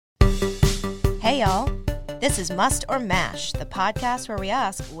Hey y'all, this is Must or Mash, the podcast where we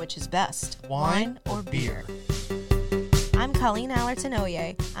ask which is best, wine or beer. I'm Colleen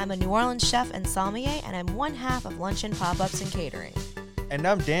Allerton-Oye. I'm a New Orleans chef and sommelier, and I'm one half of Luncheon Pop-Ups and Catering. And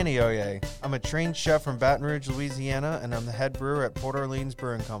I'm Danny Oye. I'm a trained chef from Baton Rouge, Louisiana, and I'm the head brewer at Port Orleans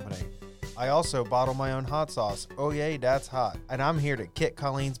Brewing Company. I also bottle my own hot sauce. Oh yay, that's hot. And I'm here to kick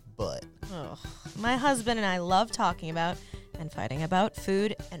Colleen's butt. Oh, my husband and I love talking about and fighting about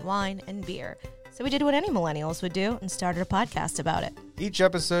food and wine and beer. So we did what any millennials would do and started a podcast about it. Each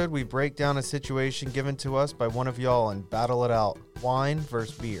episode, we break down a situation given to us by one of y'all and battle it out. Wine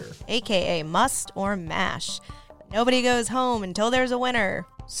versus beer. AKA Must or Mash. Nobody goes home until there's a winner.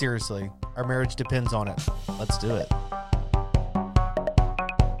 Seriously, our marriage depends on it. Let's do it.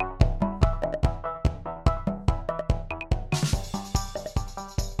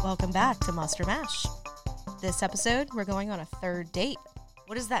 Welcome back to Must or Mash. This episode, we're going on a third date.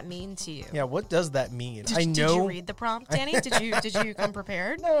 What does that mean to you? Yeah, what does that mean? Did you read the prompt, Danny? Did you come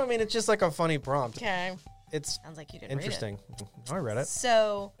prepared? No, I mean, it's just like a funny prompt. Okay. It's Sounds like you didn't interesting. read it. I read it.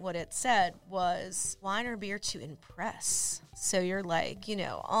 So what it said was wine or beer to impress. So you're like,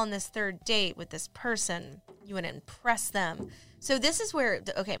 on this third date with this person, you want to impress them. So this is where,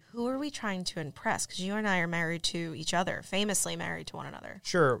 who are we trying to impress? Because you and I are married to each other, famously married to one another.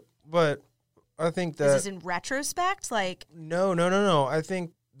 Sure, but I think that... Is this in retrospect? No. I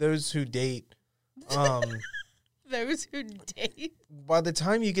think those who date... Those who date? By the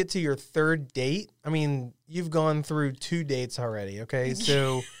time you get to your third date, I mean, you've gone through 2 dates already, okay?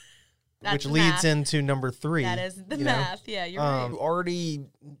 So, which leads into number 3. That is the math. Yeah, you're right. You already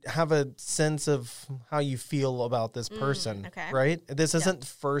have a sense of how you feel about this person, right? This isn't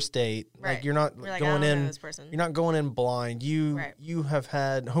first date. Right. Like, you're not going in. You're not going in blind. You have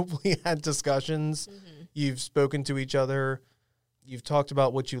hopefully had discussions. Mm-hmm. You've spoken to each other. You've talked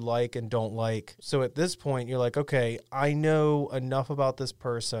about what you like and don't like. So at this point, you're like, okay, I know enough about this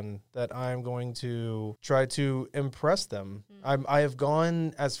person that I'm going to try to impress them. Mm-hmm. I have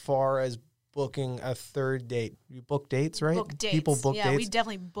gone as far as booking a third date. You book dates, right? Book dates. People book dates. Yeah, we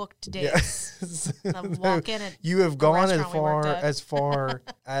definitely booked dates. Walk in at you have gone as far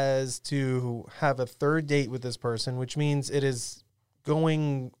as to have a third date with this person, which means it is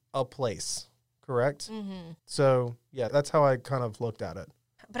going a place. Correct? Mm-hmm. So, yeah, that's how I kind of looked at it.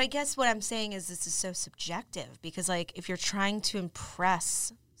 But I guess what I'm saying is this is so subjective because, if you're trying to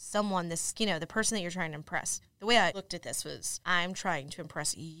impress someone, the person that you're trying to impress, the way I looked at this was I'm trying to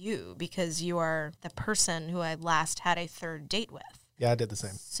impress you because you are the person who I last had a third date with. Yeah, I did the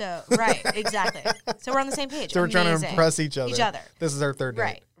same. So, right, exactly. So we're on the same page. So we're trying to impress each other. This is our third date.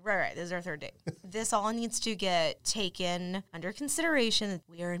 Right. This is our third date. This all needs to get taken under consideration that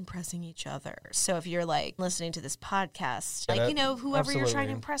we are impressing each other. So if you're listening to this podcast, whoever Absolutely. You're trying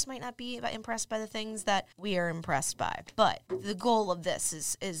to impress might not be impressed by the things that we are impressed by. But the goal of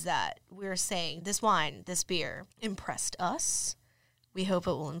this is that we're saying this wine, this beer impressed us. We hope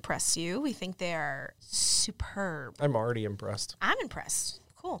it will impress you. We think they are superb. I'm already impressed. I'm impressed.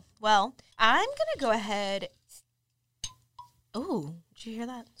 Cool. Well, I'm going to go ahead. Oh, did you hear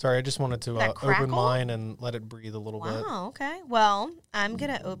that? Sorry, I just wanted to open mine and let it breathe a little bit. Wow, okay. Well, I'm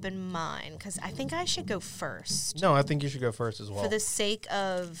going to open mine because I think I should go first. No, I think you should go first as well. For the sake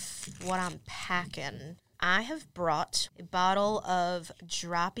of what I'm packing, I have brought a bottle of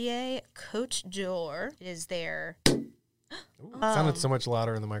Drapier Côte d'Or. It is there. Ooh, it sounded so much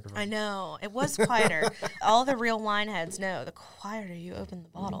louder in the microphone. I know. It was quieter. All the real wine heads know the quieter you open the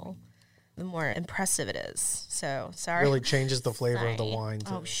bottle, the more impressive it is. So, sorry. It really changes the flavor of the wine,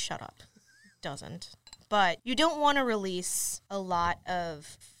 too. Oh, shut up. It doesn't. But you don't want to release a lot of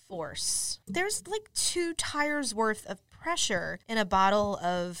force. There's 2 tires worth of pressure in a bottle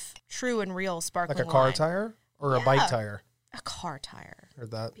of true and real sparkling wine. Like a car tire or a bike tire? A car tire. Or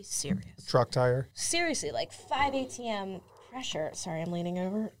that? Be serious. Truck tire? Seriously, 5 ATM pressure. Sorry, I'm leaning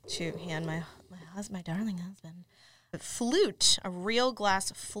over to hand my darling husband a flute, a real glass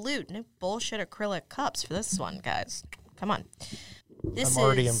flute. No bullshit acrylic cups for this one, guys. Come on. I'm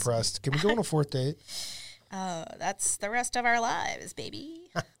already impressed. Can we go on a 4th date? That's the rest of our lives, baby.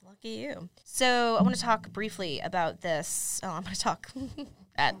 Lucky you. So I want to talk briefly about this. I'm going to talk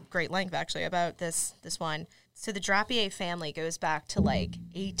at great length, actually, about this wine. So the Drapier family goes back to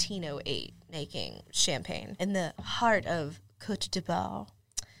 1808, making champagne in the heart of Côte d'Or.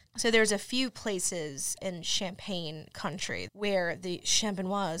 So there's a few places in Champagne country where the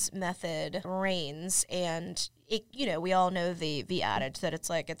champenoise method reigns, and it, we all know the adage that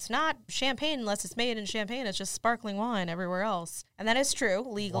it's not champagne unless it's made in Champagne. It's just sparkling wine everywhere else, and that is true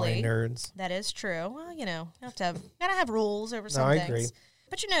legally. Wine nerds. That is true. Well, you have to gotta have rules over some things. I agree.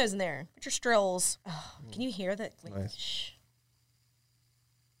 Put your nose in there. Put your strills. Oh, can you hear that? Like, nice. Shh.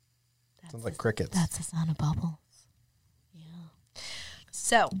 Sounds like crickets. That's the sound of bubbles. Yeah.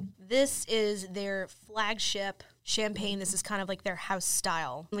 So this is their flagship champagne. This is kind of like their house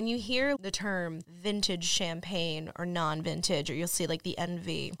style. When you hear the term vintage champagne or non-vintage, or you'll see like the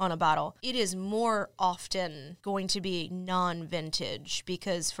NV on a bottle, it is more often going to be non-vintage,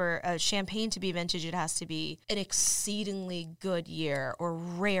 because for a champagne to be vintage, it has to be an exceedingly good year or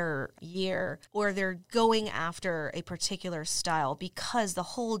rare year, or they're going after a particular style, because the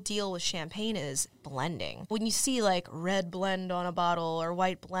whole deal with champagne is blending. When you see like red blend on a bottle or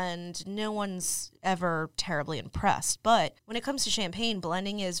white blend, no one's ever terribly impressed. But when it comes to champagne,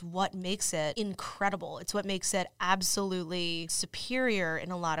 blending is what makes it incredible. It's what makes it absolutely superior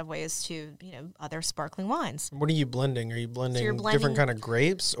in a lot of ways to, other sparkling wines. What are you blending? Are you blending different kind of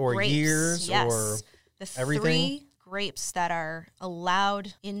grapes or years or the everything? 3 grapes that are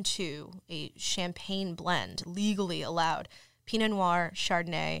allowed into a champagne blend, legally allowed: Pinot Noir,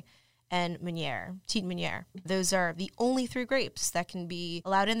 Chardonnay, and Meunier, Tite Meunier. Those are the only 3 grapes that can be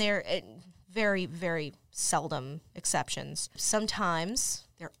allowed in there. Very, very seldom exceptions. Sometimes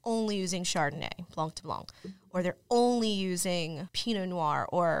they're only using Chardonnay, Blanc de Blanc, or they're only using Pinot Noir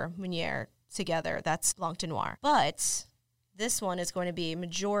or Meunier together. That's Blanc de Noir. But this one is going to be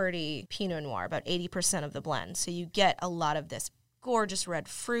majority Pinot Noir, about 80% of the blend. So you get a lot of this gorgeous red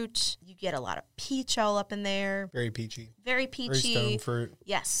fruit. You get a lot of peach all up in there. Very peachy. Very peachy. Very stone fruit.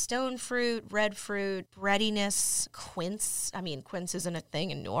 Yes, stone fruit, red fruit, breadiness, quince. I mean, quince isn't a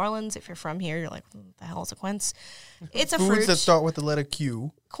thing in New Orleans. If you're from here, you're like, what the hell is a quince? It's a fruit. Foods that start with the letter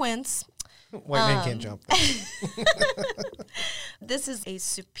Q. Quince. White man can't jump. This is a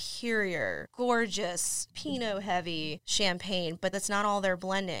superior, gorgeous, Pinot-heavy champagne, but that's not all they're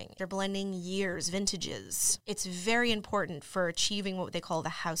blending. They're blending years, vintages. It's very important for achieving what they call the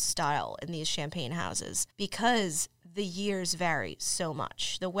house style in these champagne houses, because the years vary so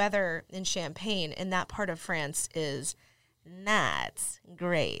much. The weather in Champagne, in that part of France, is not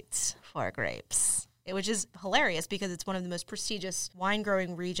great for grapes. Which is hilarious, because it's one of the most prestigious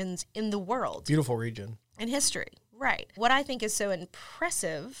wine-growing regions in the world. Beautiful region. In history, right. What I think is so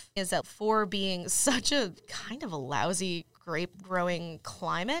impressive is that for being such a kind of a lousy grape-growing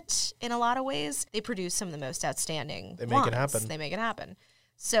climate in a lot of ways, they produce some of the most outstanding They wines. make it happen. They make it happen.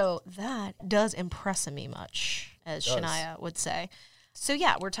 So that does impress me much, as Shania would say. So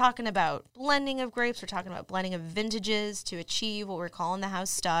yeah, we're talking about blending of grapes. We're talking about blending of vintages to achieve what we're calling the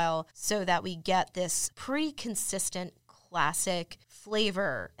house style, so that we get this pretty consistent, classic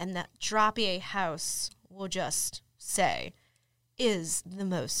flavor. And that Drapier house, will just say, is the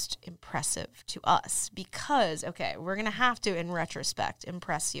most impressive to us. Because, okay, we're going to have to, in retrospect,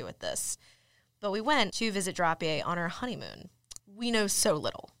 impress you with this. But we went to visit Drapier on our honeymoon. We know so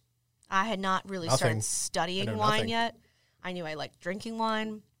little. I had not really started studying wine yet. I knew I liked drinking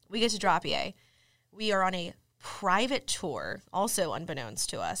wine. We get to Drapier. We are on a private tour, also unbeknownst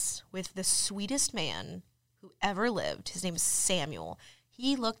to us, with the sweetest man who ever lived. His name is Samuel.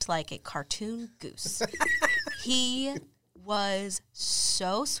 He looked like a cartoon goose. He was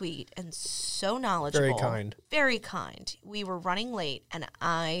so sweet and so knowledgeable. Very kind. Very kind. We were running late, and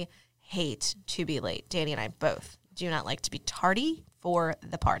I hate to be late. Danny and I both do not like to be tardy for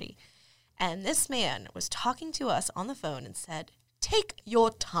the party. And this man was talking to us on the phone and said, take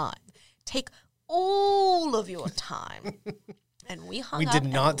your time. Take all of your time. And we hung up. We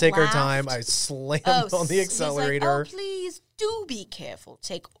did not take our time. I slammed on the accelerator. He's like, please do be careful.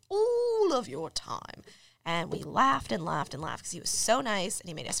 Take all of your time. And we laughed and laughed and laughed because he was so nice and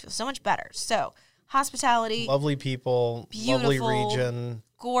he made us feel so much better. So, hospitality. Lovely people. Lovely region.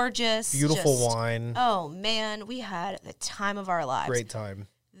 Gorgeous. Beautiful wine. Oh, man. We had the time of our lives. Great time.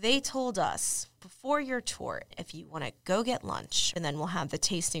 They told us before your tour, if you want to go get lunch, and then we'll have the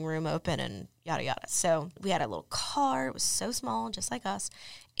tasting room open and yada, yada. So we had a little car. It was so small, just like us.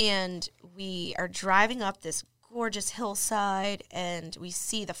 And we are driving up this gorgeous hillside, and we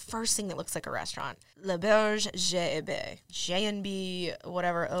see the first thing that looks like a restaurant. L'Auberge G&B. J&B,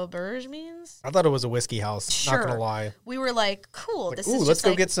 whatever auberge means. I thought it was a whiskey house, sure. Not going to lie. We were like, cool. Like, this is let's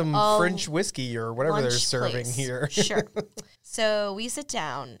go get some French whiskey or whatever they're serving here. Sure. So we sit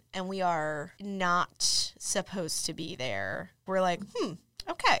down, and we are not supposed to be there. We're like,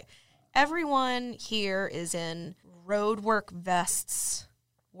 okay. Everyone here is in road work vests,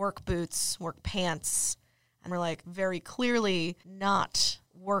 work boots, work pants, and we're like very clearly not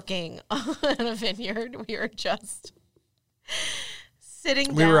working in a vineyard. We are just sitting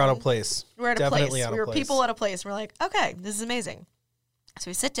down. We were out of place. We're at Definitely a place. Out of we were place. people at a place. We're like, okay, this is amazing. So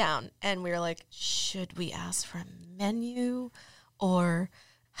we sit down, and we're like, should we ask for a menu? Or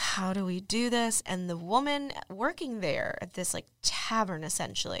how do we do this? And the woman working there at this like tavern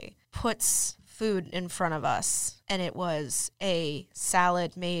essentially puts food in front of us, and it was a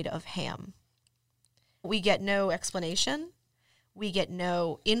salad made of ham. We get no explanation. We get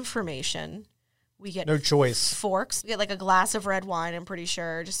no information. We get no choice. Forks. We get like a glass of red wine, I'm pretty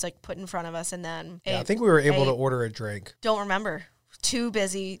sure, just like put in front of us. And then I think we were able to order a drink. Don't remember. Too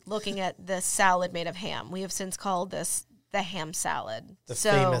busy looking at the salad made of ham. We have since called this the ham salad. The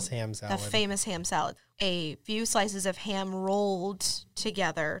famous ham salad. The famous ham salad. A few slices of ham rolled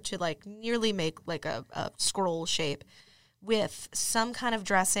together to like nearly make like a scroll shape with some kind of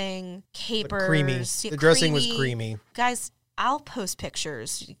dressing, capers. Creamy. The dressing was creamy. Guys, I'll post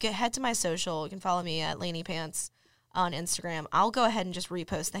pictures. Head to my social. You can follow me at Lainey Pants on Instagram. I'll go ahead and just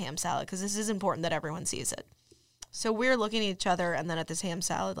repost the ham salad because this is important that everyone sees it. So we're looking at each other and then at this ham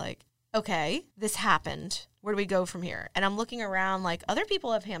salad like, okay, this happened. Where do we go from here? And I'm looking around like other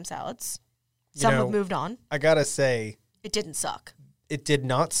people have ham salads. Some have moved on. I got to say. It didn't suck. It did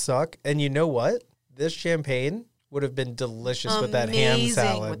not suck. And you know what? This champagne would have been delicious with that ham salad.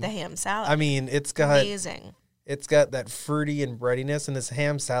 Amazing with the ham salad. I mean, it's got that fruity and breadiness, and this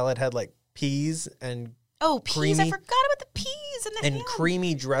ham salad had like peas and peas! I forgot about the peas and the ham.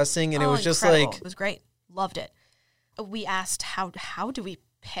 Creamy dressing, and it was incredible. Just like it was great. Loved it. We asked how do we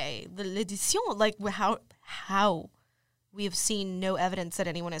pay the l'édition? Like how we have seen no evidence that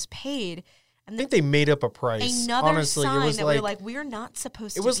anyone has paid. I think they made up a price. Honestly, sign it was that like we're like, we're not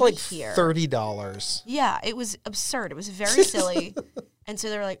supposed to be here. It was like $30. Yeah, it was absurd. It was very silly. And so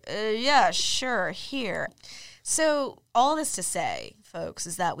they were like, yeah, sure, here. So all this to say, folks,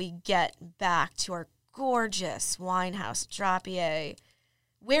 is that we get back to our gorgeous winehouse, Drapier,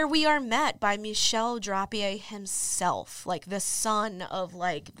 where we are met by Michel Drapier himself, like the son of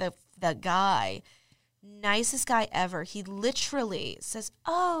like the guy. Nicest guy ever. He literally says,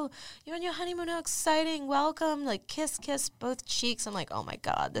 oh, you're on your honeymoon, how exciting, welcome, like kiss both cheeks. I'm like, oh my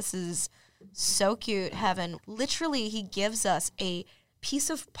God, this is so cute, heaven. Literally, he gives us a piece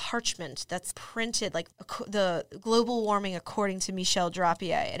of parchment that's printed like the global warming according to Michel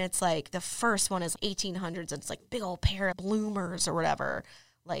Drapier, and it's like the first one is 1800s, and it's like big old pair of bloomers or whatever.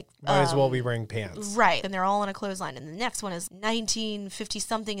 Like might as well be wearing pants. Right. And they're all on a clothesline. And the next one is 1950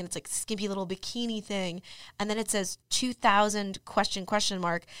 something, and it's like skimpy little bikini thing. And then it says 2000 ? And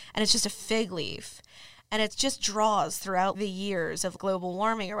it's just a fig leaf. And it just draws throughout the years of global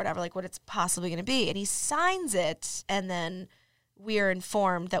warming or whatever, like what it's possibly going to be. And he signs it, and then we are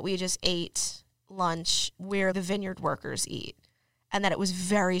informed that we just ate lunch where the vineyard workers eat. And that it was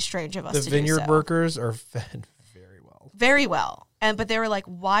very strange of us to do so. The vineyard workers are fed very well. Very well. But they were like,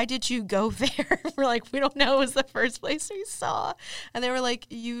 why did you go there? We're like, we don't know. It was the first place we saw. And they were like,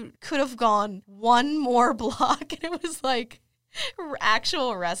 you could have gone one more block. And it was like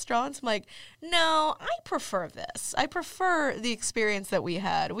actual restaurants. I'm like, no, I prefer this. I prefer the experience that we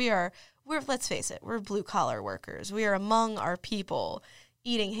had. We're let's face it, we're blue collar workers. We are among our people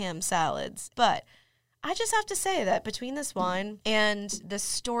eating ham salads. But I just have to say that between this wine and the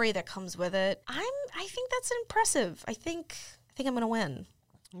story that comes with it, I think that's impressive. I think I'm going to win.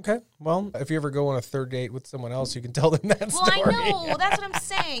 Okay. Well, if you ever go on a third date with someone else, you can tell them that story. Well, I know. That's what I'm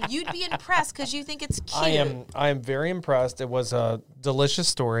saying. You'd be impressed because you think it's cute. I am very impressed. It was a delicious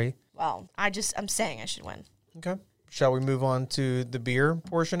story. Well, I'm saying I should win. Okay. Shall we move on to the beer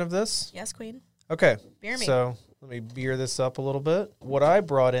portion of this? Yes, Queen. Okay. Beer me. So let me beer this up a little bit. What I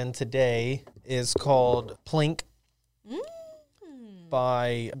brought in today is called Plink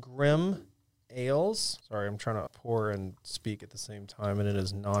by Grimm Ales. Sorry, I'm trying to pour and speak at the same time, and it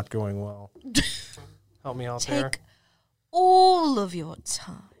is not going well. Help me out there. Take all of your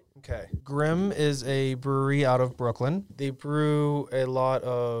time. Okay. Grimm is a brewery out of Brooklyn. They brew a lot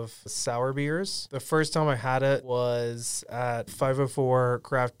of sour beers. The first time I had it was at 504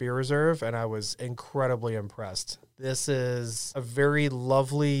 Craft Beer Reserve, and I was incredibly impressed. This is a very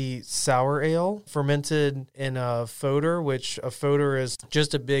lovely sour ale fermented in a foeder, which a foeder is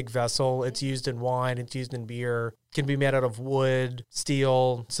just a big vessel. It's used in wine. It's used in beer. Can be made out of wood,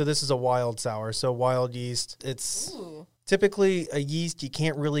 steel. So this is a wild sour. So wild yeast. It's typically a yeast you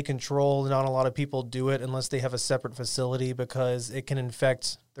can't really control. Not a lot of people do it unless they have a separate facility because it can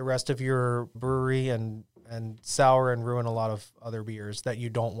infect the rest of your brewery and sour and ruin a lot of other beers that you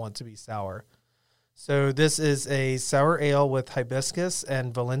don't want to be sour. So this is a sour ale with hibiscus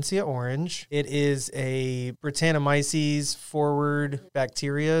and Valencia orange. It is a Brettanomyces forward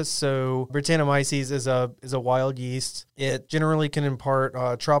bacteria. So Brettanomyces is a wild yeast. It generally can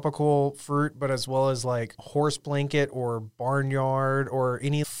impart tropical fruit, but as well as like horse blanket or barnyard or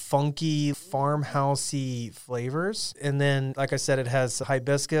any funky farmhousey flavors. And then, like I said, it has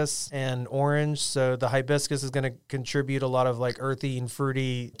hibiscus and orange. So the hibiscus is going to contribute a lot of like earthy and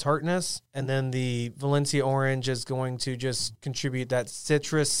fruity tartness. And then the Valencia orange is going to just contribute that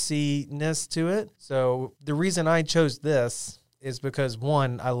citrusiness to it. So the reason I chose this is because,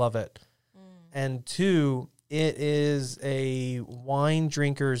 one, I love it. And two, it is a wine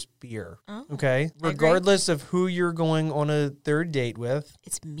drinker's beer. Oh, okay? Regardless of who you're going on a third date with.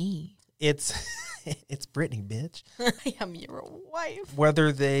 It's me. It's Brittany, bitch. I am your wife.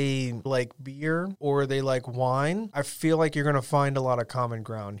 Whether they like beer or they like wine, I feel like you're going to find a lot of common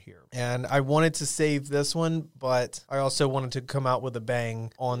ground here. And I wanted to save this one, but I also wanted to come out with a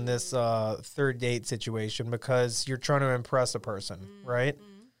bang on this third date situation because you're trying to impress a person, right?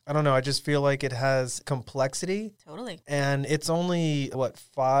 I don't know. I just feel like it has complexity. Totally. And it's only,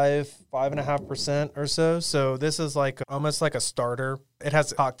 5.5% or so. So this is like almost like a starter. It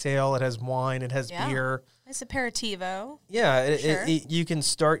has a cocktail. It has wine. It has beer. It's aperitivo. Yeah. You can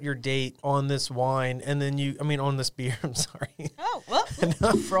start your date on this wine and then on this beer. I'm sorry. Oh, well,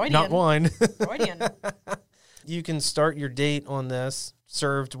 Freudian. Not wine. Freudian. You can start your date on this,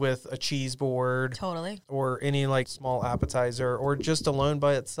 served with a cheese board. Totally. Or any like small appetizer or just alone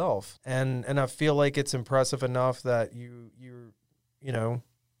by itself. And I feel like it's impressive enough that you're going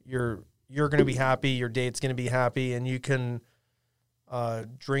to be happy, your date's going to be happy, and you can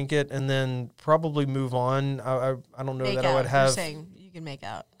drink it and then probably move on. I don't know that I would have. You're saying you can make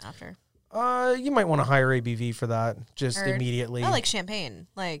out after. You might want to hire ABV for that just immediately. I like champagne.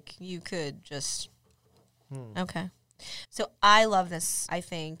 Like you could just Okay. So I love this. I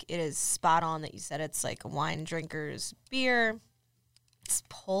think it is spot on that you said it's like a wine drinker's beer. It's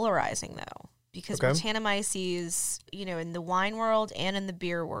polarizing, though, because Brettanomyces, in the wine world and in the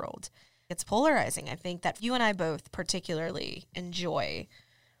beer world, it's polarizing. I think that you and I both particularly enjoy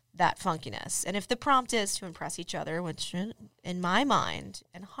that funkiness. And if the prompt is to impress each other, which in my mind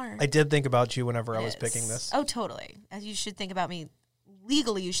and heart. I did think about you whenever I was picking this. Oh, totally. As you should think about me.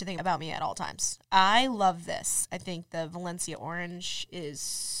 Legally, you should think about me at all times. I love this. I think the Valencia orange is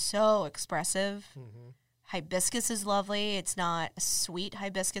so expressive. Hibiscus is lovely. It's not a sweet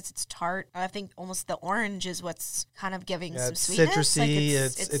hibiscus. It's tart. I think almost the orange is what's kind of giving some sweetness. Citrusy.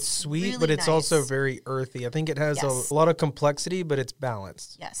 It's sweet, really but it's also very earthy. I think it has a lot of complexity, but it's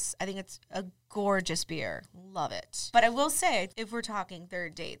balanced. Yes. I think it's a gorgeous beer. Love it. But I will say, if we're talking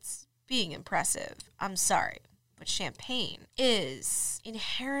third dates, being impressive, I'm sorry. But champagne is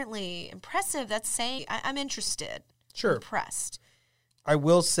inherently impressive. That's saying I'm interested. Sure. Impressed. I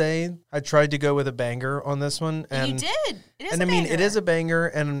will say I tried to go with a banger on this one. And you did. It is and a banger. It is a banger,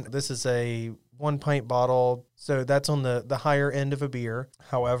 and this is a 1 pint bottle, so that's on the higher end of a beer.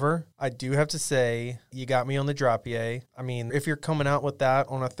 However, I do have to say, you got me on the Drapier. If you're coming out with that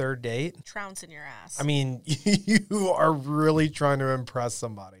on a third date, trouncing your ass. You are really trying to impress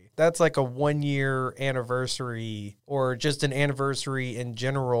somebody. That's like a 1 year anniversary or just an anniversary in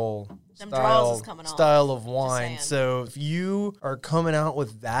general style of wine. So if you are coming out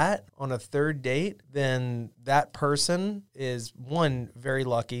with that on a third date, then that person is, one, very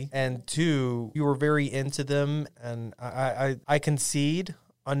lucky, and two, you were very into them. And I concede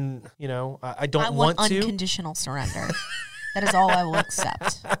I don't want to. Unconditional surrender. That is all I will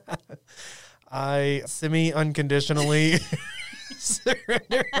accept. I semi-unconditionally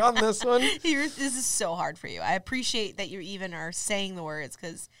surrender on this one. This is so hard for you. I appreciate that you even are saying the words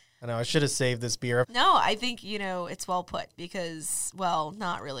because I know I should have saved this beer. No, I think it's well put because, well,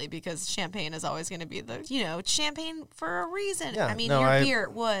 not really, because champagne is always going to be it's champagne for a reason. Yeah, your beer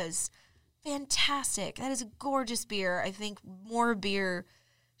was fantastic. That is a gorgeous beer. I think more beer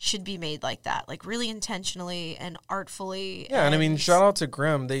should be made like that, like really intentionally and artfully. Yeah, and shout out to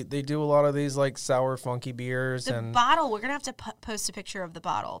Grimm. They do a lot of these like sour, funky beers. The bottle, we're gonna have to post a picture of the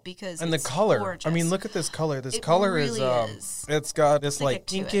bottle because and it's the color. Gorgeous. Look at this color. This color really is. It's got this like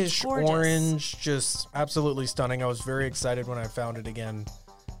pinkish orange, just absolutely stunning. I was very excited when I found it again.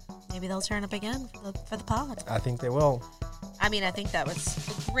 Maybe they'll turn up again for the pod. I think they will. I think that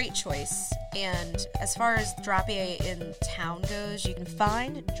was a great choice. And as far as Drapier in town goes, you can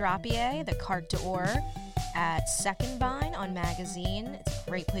find Drapier, the carte d'or, at Second Vine on Magazine. It's a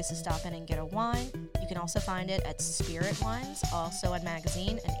great place to stop in and get a wine. You can also find it at Spirit Wines, also on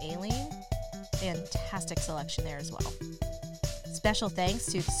Magazine, and Aileen. Fantastic selection there as well. Special thanks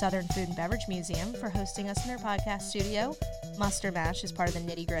to the Southern Food and Beverage Museum for hosting us in their podcast studio. Mustard Mash is part of the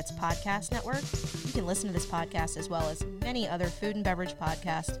Nitty Grits Podcast Network. You can listen to this podcast as well as many other food and beverage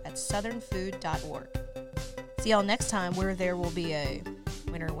podcasts at southernfood.org. See y'all next time, where there will be a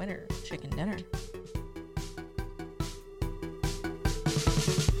winner chicken dinner.